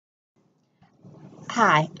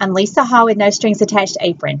Hi, I'm Lisa Hall with No Strings Attached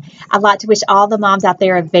Apron. I'd like to wish all the moms out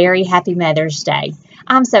there a very happy Mother's Day.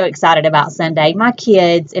 I'm so excited about Sunday. My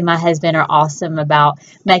kids and my husband are awesome about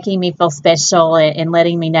making me feel special and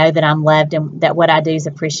letting me know that I'm loved and that what I do is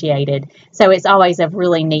appreciated. So it's always a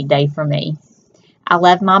really neat day for me. I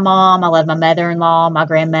love my mom. I love my mother-in-law, my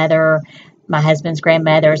grandmother, my husband's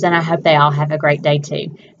grandmothers, and I hope they all have a great day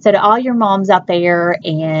too. So to all your moms out there,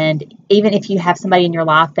 and even if you have somebody in your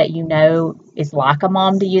life that you know is like a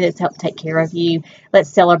mom to you that's helped take care of you, let's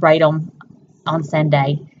celebrate them on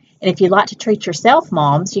Sunday. And if you'd like to treat yourself,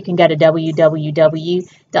 moms, you can go to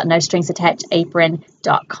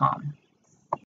www.nostringsattachedapron.com.